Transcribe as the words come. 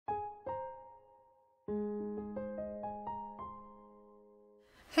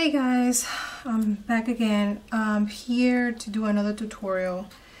Hey guys, I'm back again. I'm here to do another tutorial.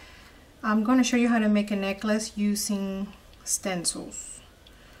 I'm going to show you how to make a necklace using stencils.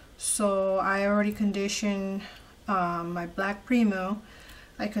 So I already conditioned my black premo.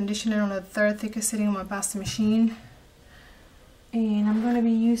 I conditioned it on the third thickest setting on my pasta machine. And I'm going to be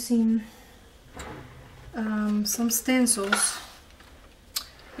using some stencils.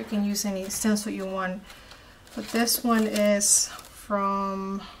 You can use any stencil you want. But this one is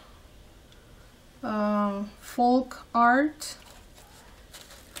from Folk Art,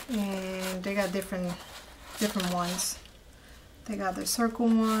 and they got different ones. They got the circle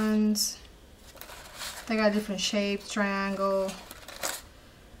ones, they got different shapes, triangle.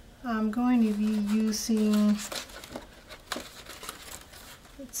 I'm going to be using,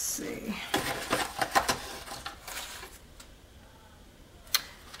 let's see,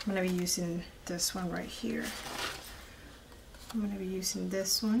 I'm going to be using this one right here. I'm going to be using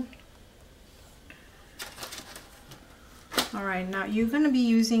this one. Alright, now you're going to be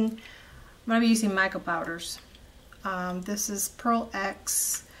using, I'm going to be using mica powders. This is Pearl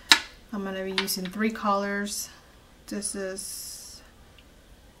X. I'm going to be using 3 colors. This is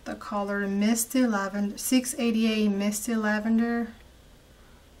the color Misty Lavender, 688 Misty Lavender,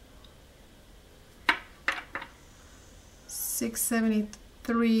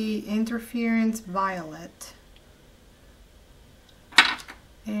 673 Interference Violet,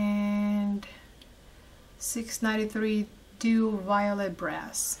 and 693 Dew Violet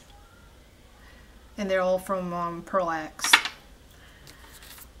Brass, and they're all from Pearl X.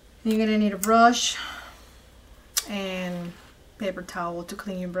 You're gonna need a brush and paper towel to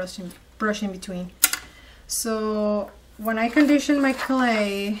clean your brush in between. So when I condition my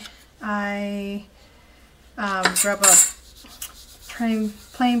clay, I grab a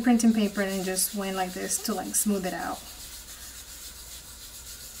plain printing paper and just went like this to like smooth it out.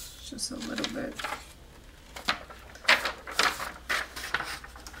 Just a little bit.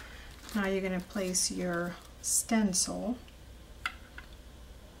 Now you're going to place your stencil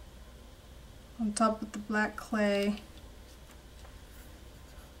on top of the black clay.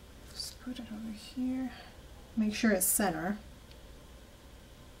 Just put it over here. Make sure it's center.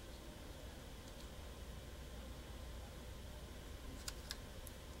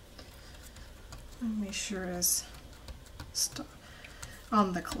 And make sure it's stuck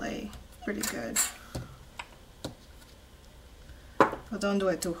on the clay pretty good. But don't do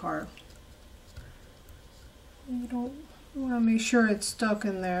it too hard. You want to make sure it's stuck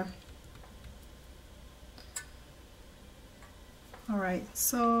in there. Alright,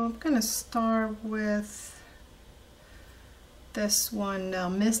 so I'm going to start with this one,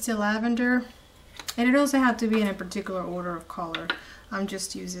 Misty Lavender. And it doesn't have to be in a particular order of color. I'm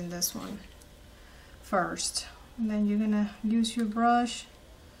just using this one first. And then you're going to use your brush.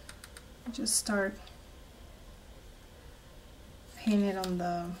 Just start painting it on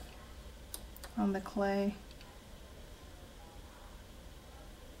the clay.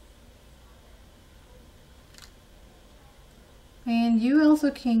 And you also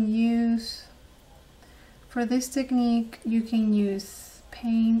can use, for this technique, you can use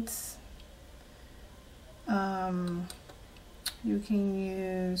paints. You can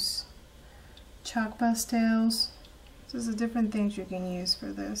use chalk pastels. There's the different things you can use for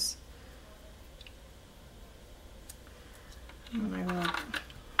this. I'm going to go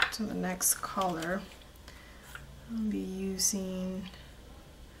to the next color. I'll be using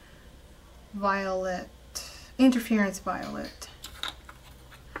violet, interference violet.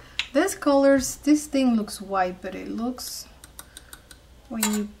 This thing looks white, but it looks, when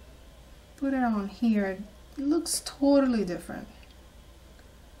you put it on here, it looks totally different.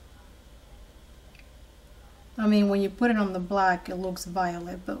 I mean, when you put it on the black, it looks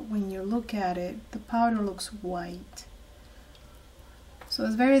violet, but when you look at it, the powder looks white. So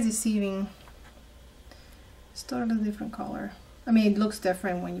it's very deceiving. It's totally different color. I mean, it looks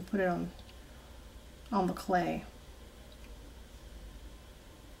different when you put it on the clay.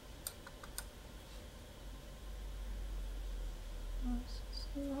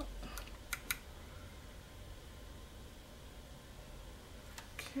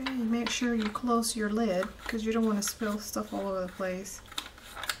 Okay, make sure you close your lid because you don't want to spill stuff all over the place.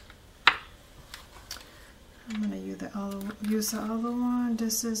 I'm going to use the other one.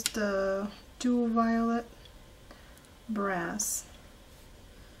 This is the Dew Violet Brass.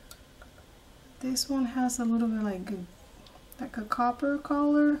 This one has a little bit like a copper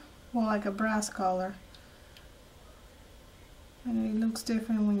color, or like a brass color. And it looks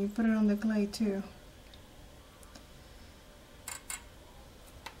different when you put it on the clay too.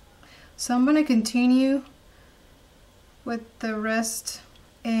 So I'm going to continue with the rest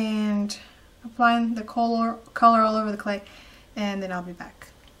and applying the color all over the clay, and then I'll be back.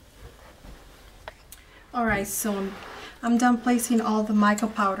 Alright, so I'm done placing all the mica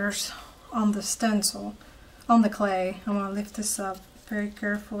powders on the stencil, on the clay. I'm going to lift this up very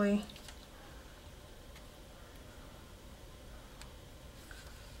carefully.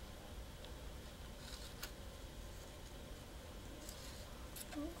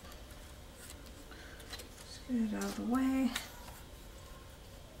 Get it out of the way.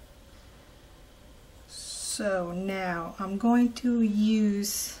 So now I'm going to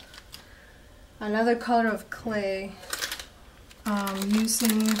use another color of clay. I'm going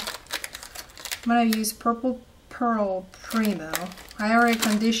to use Purple Pearl Premo. I already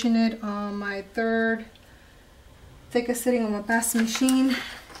conditioned it on my third thickest sitting on my past machine,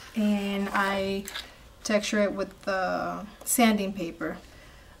 and I texture it with the sanding paper,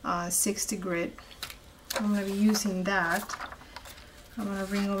 60 grit. I'm going to be using that. I'm going to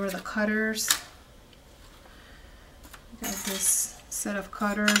bring over the cutters. Got this set of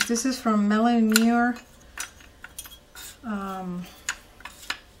cutters. This is from Melanie Muir. So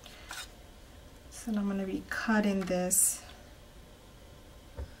I'm going to be cutting this.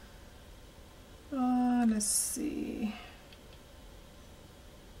 Let's see.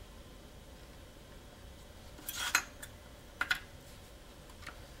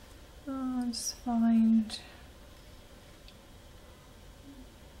 Let's find.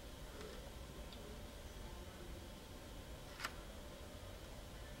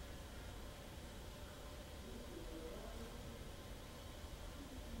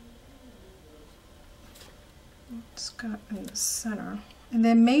 It's got in the center, and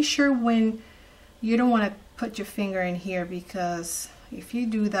then make sure when you don't want to put your finger in here, because if you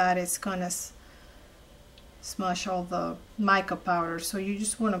do that, it's gonna smush all the mica powder. So you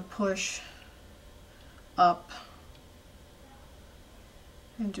just want to push up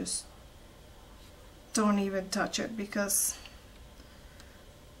and just don't even touch it, because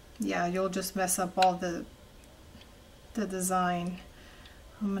yeah, you'll just mess up all the design.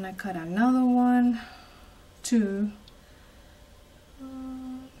 I'm gonna cut another one, two.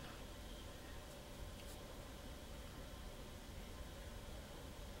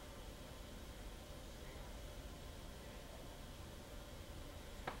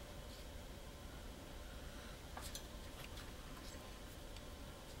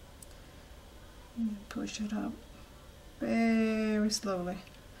 Push it up very slowly,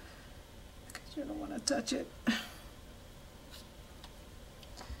 because you don't want to touch it. And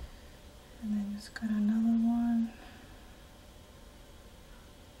then just cut another one.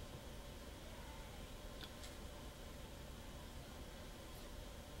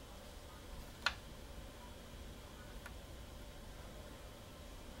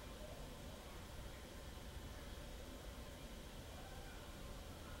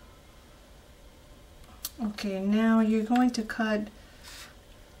 Okay, now you're going to cut.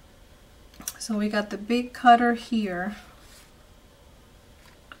 So we got the big cutter here.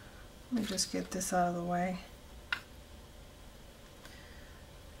 Let me just get this out of the way.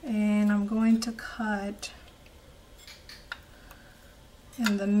 And I'm going to cut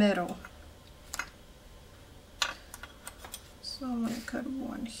in the middle. So I'm going to cut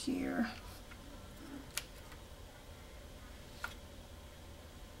one here.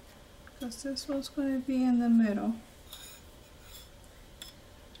 Because this one's going to be in the middle.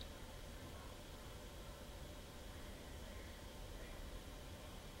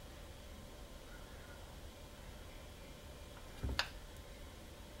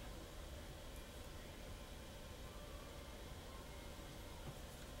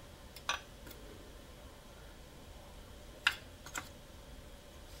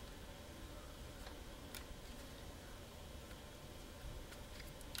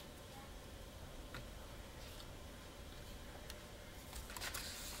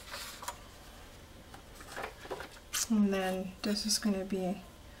 And then this is going to be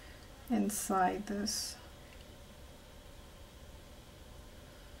inside this.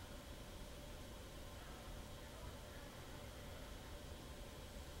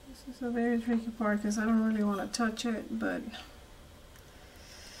 This is a very tricky part, because I don't really want to touch it, but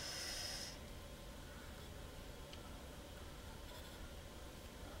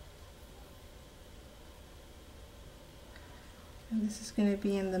and this is going to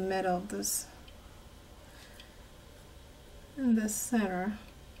be in the middle of this, in the center.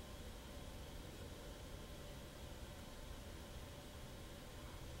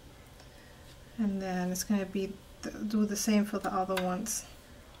 And then it's going to be do the same for the other ones.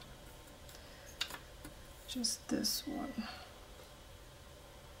 Just this one.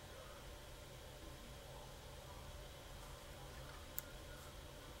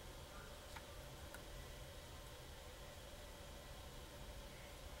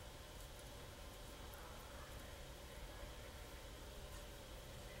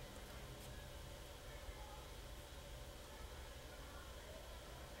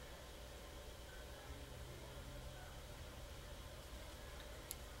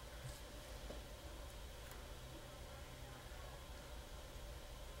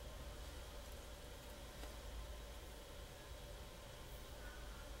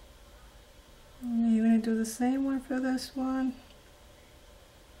 the same one for this one.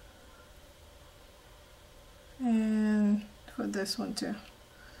 And for this one too.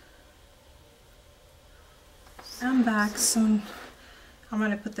 I'm back soon. I'm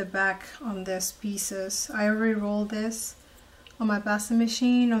gonna put the back on these pieces. I already rolled this on my pasta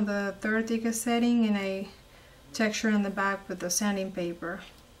machine on the 3rd thickest setting, and I texture on the back with the sanding paper.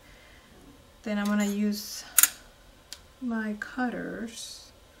 Then I'm gonna use my cutters.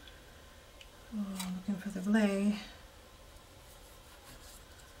 Oh, I'm looking for the blade.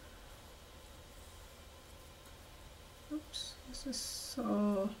 Oops, this is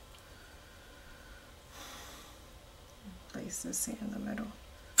so... Place this here in the middle.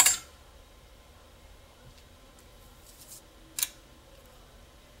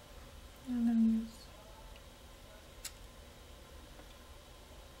 And then use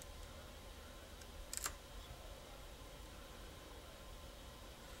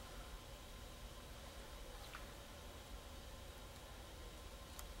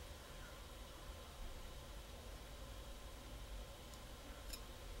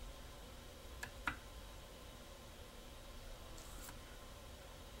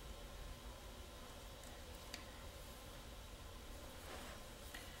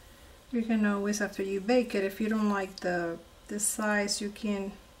you can always, after you bake it, if you don't like this size, you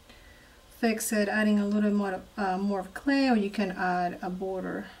can fix it adding a little more of clay, or you can add a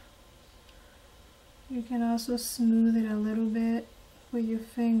border. You can also smooth it a little bit with your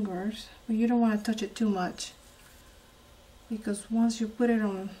fingers, but you don't want to touch it too much, because once you put it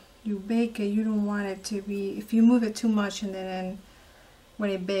on, you bake it, you don't want it to be, if you move it too much and then when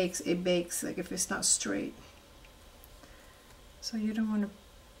it bakes like if it's not straight. So you don't want to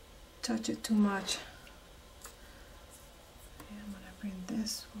touch it too much. Okay, I'm gonna bring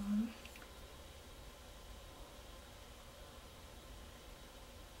this one.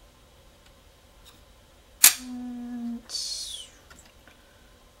 And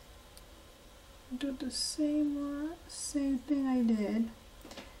do the same thing I did.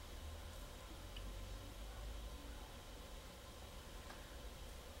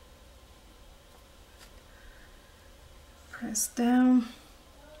 Press down.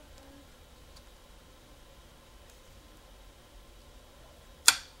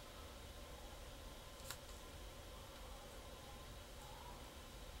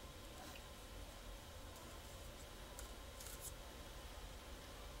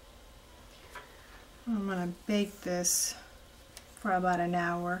 I'm gonna bake this for about an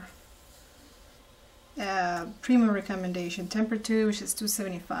hour. Premo recommendation, temperature which is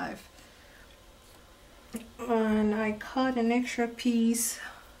 275. And I cut an extra piece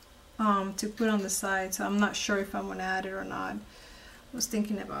to put on the side, so I'm not sure if I'm gonna add it or not. I was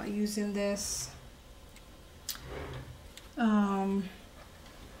thinking about using this. And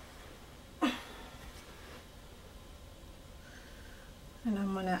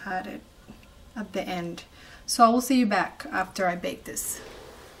I'm gonna add it at the end. So I will see you back after I bake this.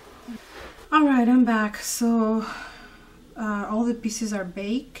 Alright, I'm back. So all the pieces are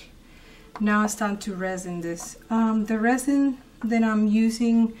baked. Now it's time to resin this. The resin that I'm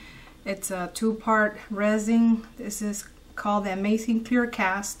using, it's a 2-part resin. This is called the Amazing Clear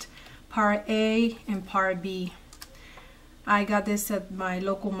Cast Part A and Part B. I got this at my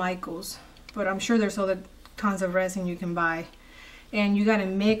local Michael's, but I'm sure there's other kinds of resin you can buy. And you gotta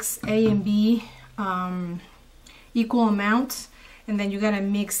mix A and B equal amounts, and then you gotta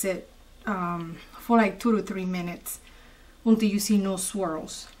mix it for like 2 to 3 minutes until you see no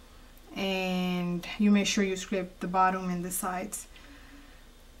swirls. And you make sure you scrape the bottom and the sides.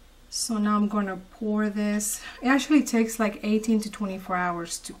 So now I'm gonna pour this. It actually takes like 18 to 24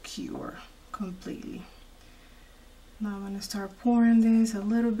 hours to cure completely. Now I'm gonna start pouring this a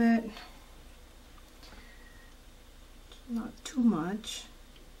little bit. Not too much.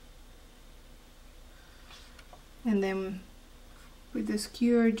 And then with the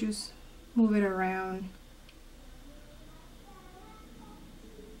skewer, just move it around.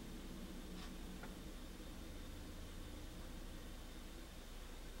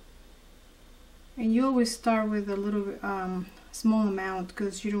 And you always start with a little bit, small amount,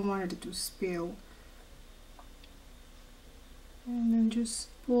 because you don't want it to spill. And then just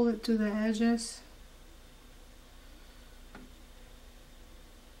pull it to the edges.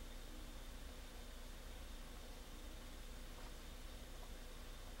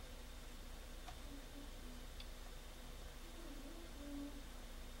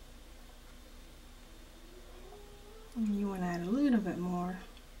 And you want to add a little bit more.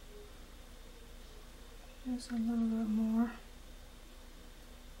 Just a little bit more.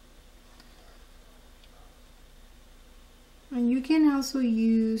 And you can also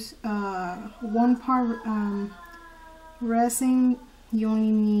use 1 part resin. You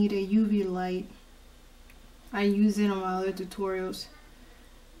only need a UV light. I use it on my other tutorials,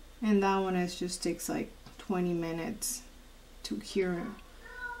 and that one just takes like 20 minutes to cure.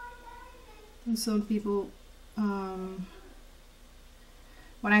 And some people, when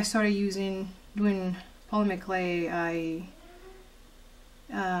I started doing polymer clay, I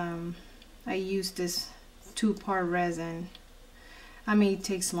used this 2-part resin. I mean, it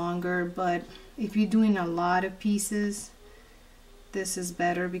takes longer, but if you're doing a lot of pieces, this is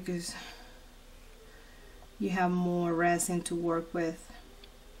better because you have more resin to work with,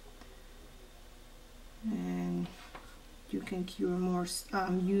 and you can cure more.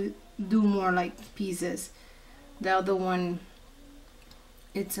 You do more like pieces. The other one,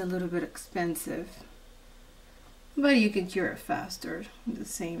 it's a little bit expensive, but you can cure it faster the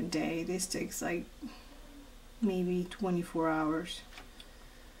same day. This takes like maybe 24 hours.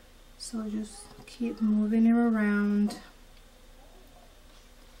 So just keep moving it around.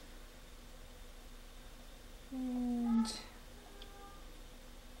 And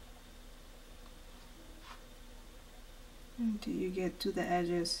until you get to the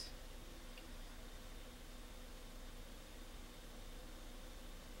edges.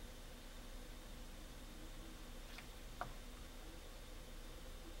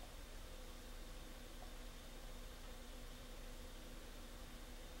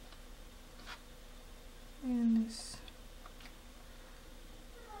 And this.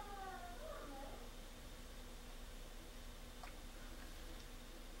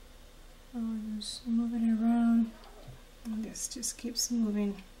 Just moving it around, and this just keeps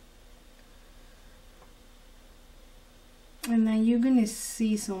moving. And then you're gonna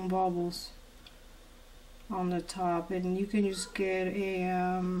see some bubbles on the top, and you can just get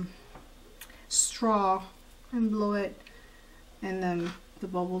a straw and blow it, and then the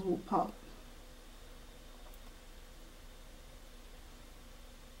bubbles will pop.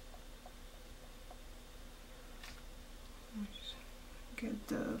 Just get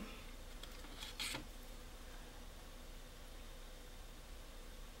the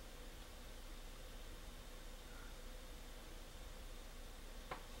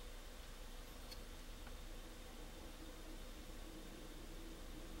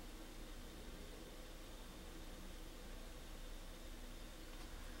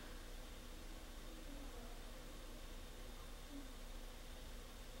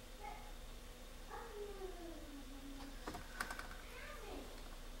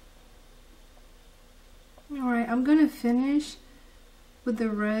Alright, I'm gonna finish with the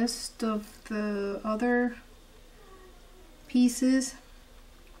rest of the other pieces,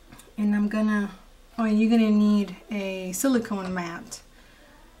 and you're gonna need a silicone mat.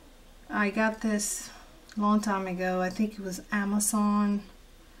 I got this a long time ago. I think it was Amazon.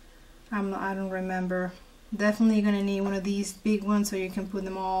 I don't remember. Definitely gonna need one of these big ones so you can put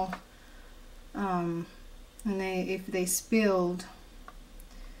them all. And if they spilled,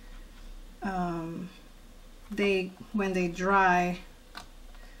 when they dry,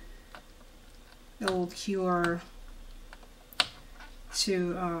 it will cure.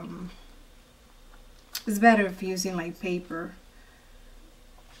 It's better if using like paper.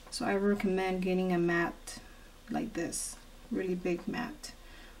 So I recommend getting a mat like this, really big mat.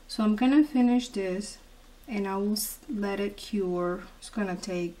 So I'm gonna finish this, and I will let it cure. It's gonna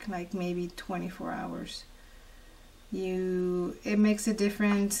take like maybe 24 hours. It makes a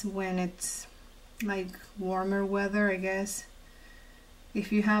difference when it's like warmer weather, I guess.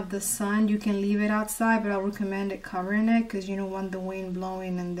 If you have the sun, you can leave it outside, but I recommend it covering it because you don't want the wind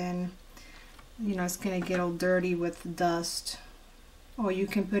blowing, and then it's gonna get all dirty with dust. Or you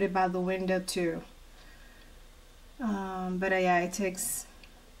can put it by the window too. But yeah, it takes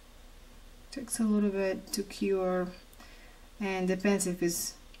a little bit to cure, and depends if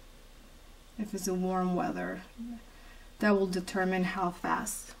it's a warm weather. That will determine how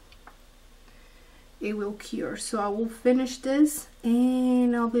fast it will cure. So I will finish this,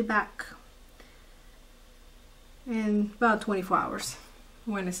 and I'll be back in about 24 hours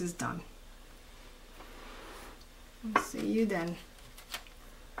when this is done. I'll see you then.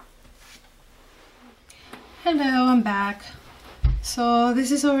 Hello, I'm back. So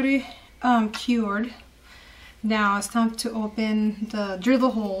this is already cured. Now it's time to drill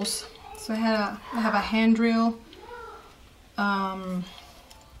the holes. So I have a hand drill.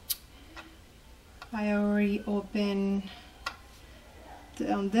 I already opened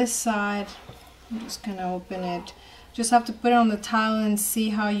on this side. I'm just gonna open it. Just have to put it on the tile and see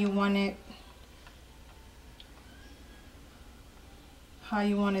how you want it. How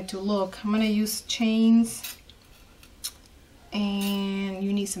you want it to look. I'm gonna use chains. and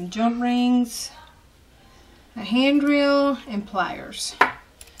you need some jump rings, a hand drill, and pliers.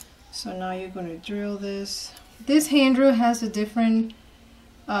 So now you're going to drill this. This hand drill has a different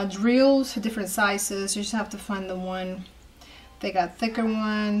drills, different sizes. You just have to find the one. They got thicker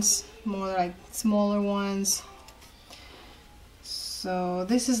ones, more like smaller ones. So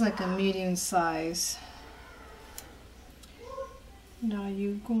this is like a medium size. Now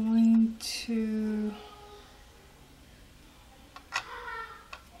you're going to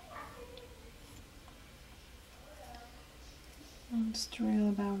let's drill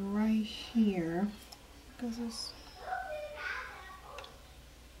about right here because it's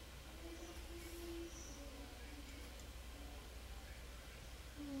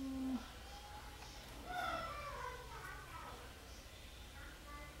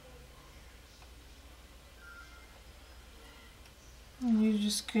and you're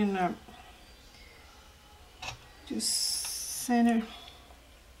just gonna just center.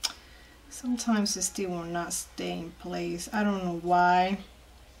 Sometimes it still will not stay in place. I don't know why.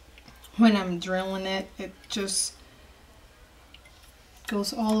 When I'm drilling it, it just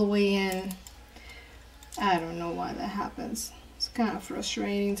goes all the way in. I don't know why that happens. It's kind of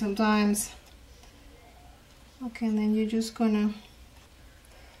frustrating sometimes. Okay, and then you're just gonna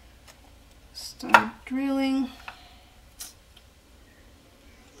start drilling.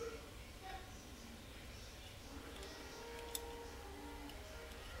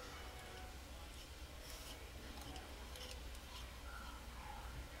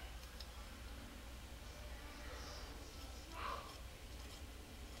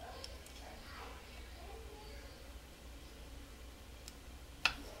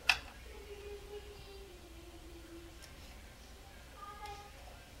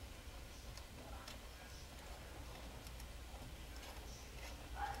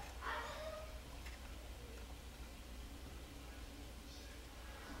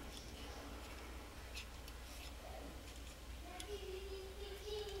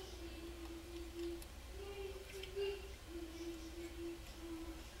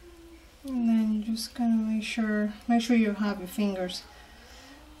 And then you're just gonna make sure you have your fingers,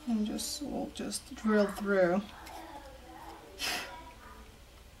 and we'll just drill through.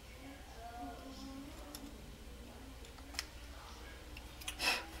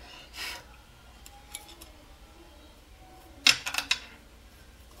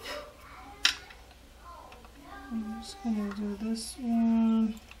 I'm just gonna do this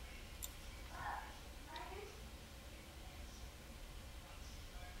one.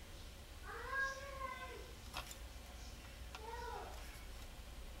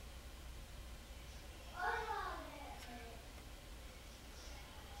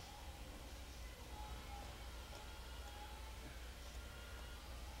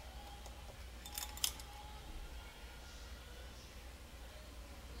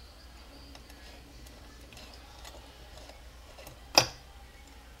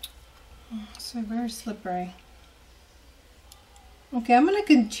 So very slippery. Okay, I'm gonna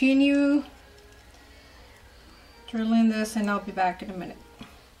continue drilling this and I'll be back in a minute.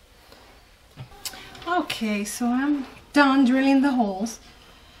 Okay, so I'm done drilling the holes.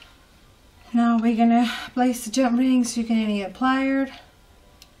 Now we're gonna place the jump rings. You're gonna need a plier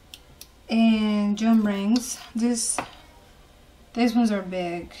and jump rings. These ones are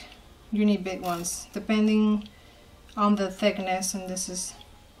big. You need big ones depending on the thickness, and this is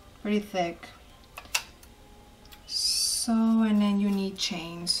pretty thick. So, and then you need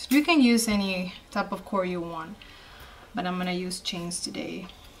chains. You can use any type of cord you want, but I'm gonna use chains today.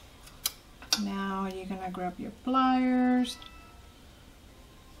 Now you're gonna grab your pliers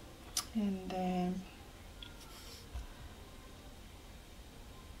and then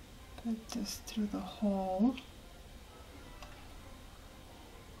put this through the hole.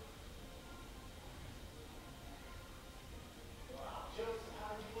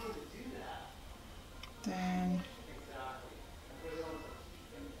 Then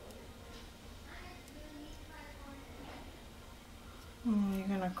you're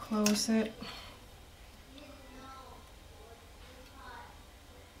gonna close it.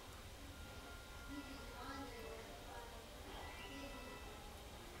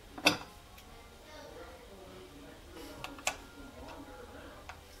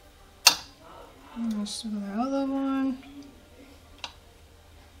 And let's do the other one.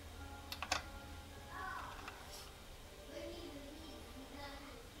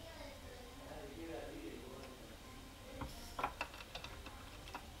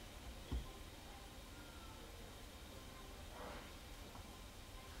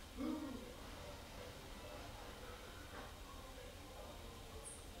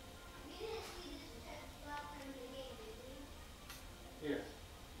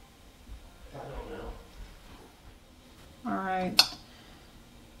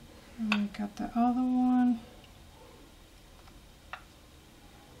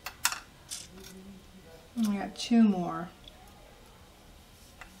 I got 2 more.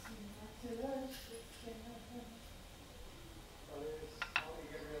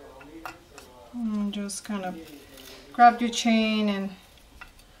 And just kind of grab your chain and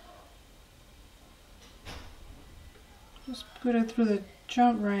just put it through the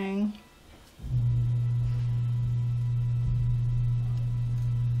jump ring.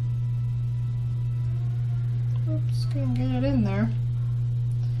 Oops, can't get it in there.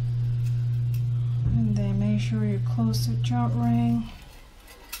 And then make sure you close the jump ring.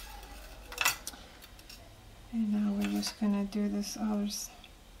 And now we're just gonna do this other side.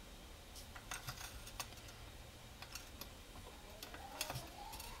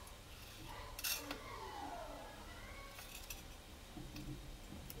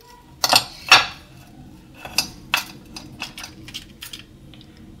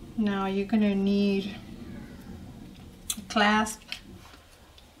 Now you're gonna need a clasp.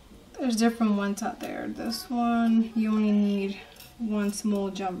 There's different ones out there. This one, you only need 1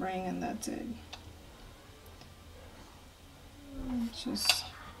 small jump ring and that's it. Just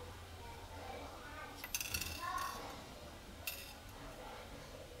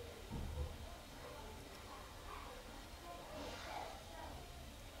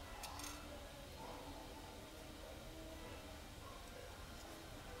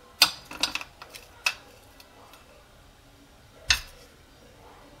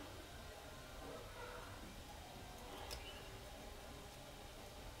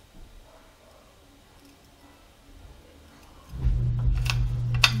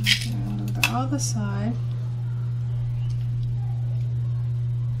other side.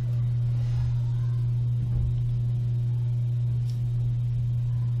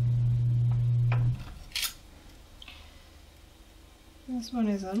 This one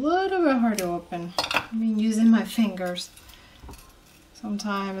is a little bit hard to open. I've been using my fingers.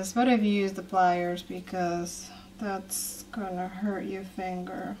 Sometimes it's better if you use the pliers because that's gonna hurt your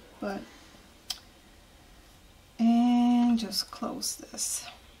finger. And just close this.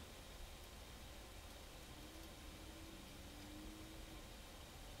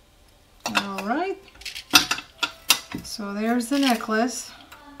 Alright, so there's the necklace.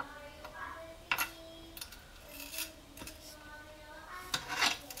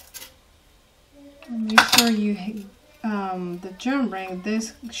 And make sure you, the jump ring,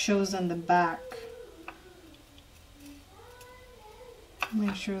 this shows on the back.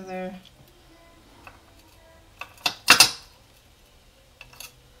 Make sure they're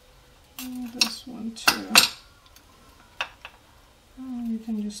this one too. You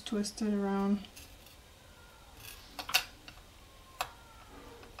can just twist it around.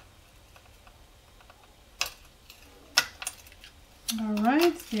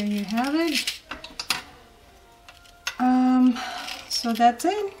 Alright, there you have it. So that's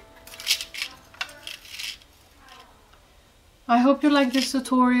it. I hope you like this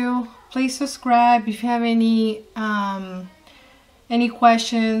tutorial. Please subscribe. If you have any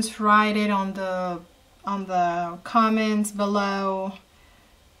questions, write it on the comments below,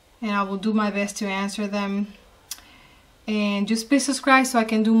 and I will do my best to answer them. And just please subscribe so I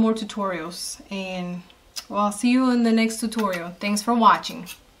can do more tutorials. And well, I'll see you in the next tutorial. Thanks for watching.